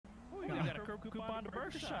coupon to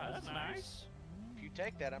Berkshire. That's nice. If you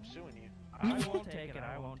take that, I'm suing you. I won't take it.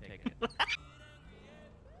 I won't take it.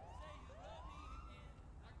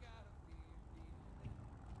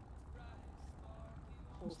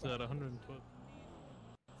 What's that, 112?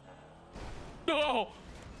 No!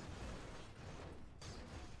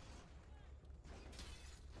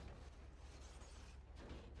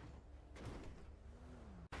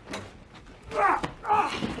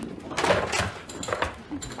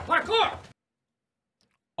 Parkour!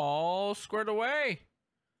 All squared away.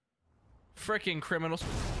 Frickin' criminals.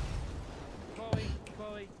 Chloe,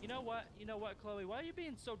 you know what, Chloe? Why are you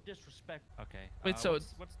being so disrespectful? Okay. Wait, so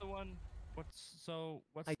what's the one? What's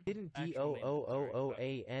I didn't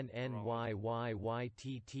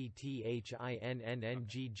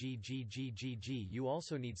DOOOANNYYYTTTHINNNGGGGGG. You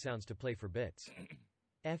also need sounds to play for bits.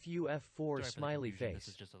 FUF4 smiley face. This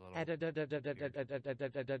is just a little... Hi,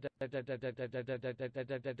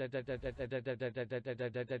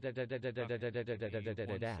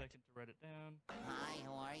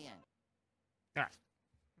 how are you?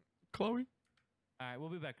 Chloe? Alright, we'll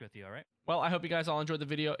be back with you, alright? Well, I hope you guys all enjoyed the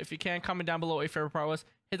video. If you can, comment down below what your favorite part was.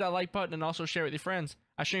 Hit that like button and also share it with your friends.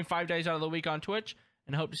 I stream 5 days out of the week on Twitch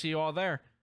and hope to see you all there.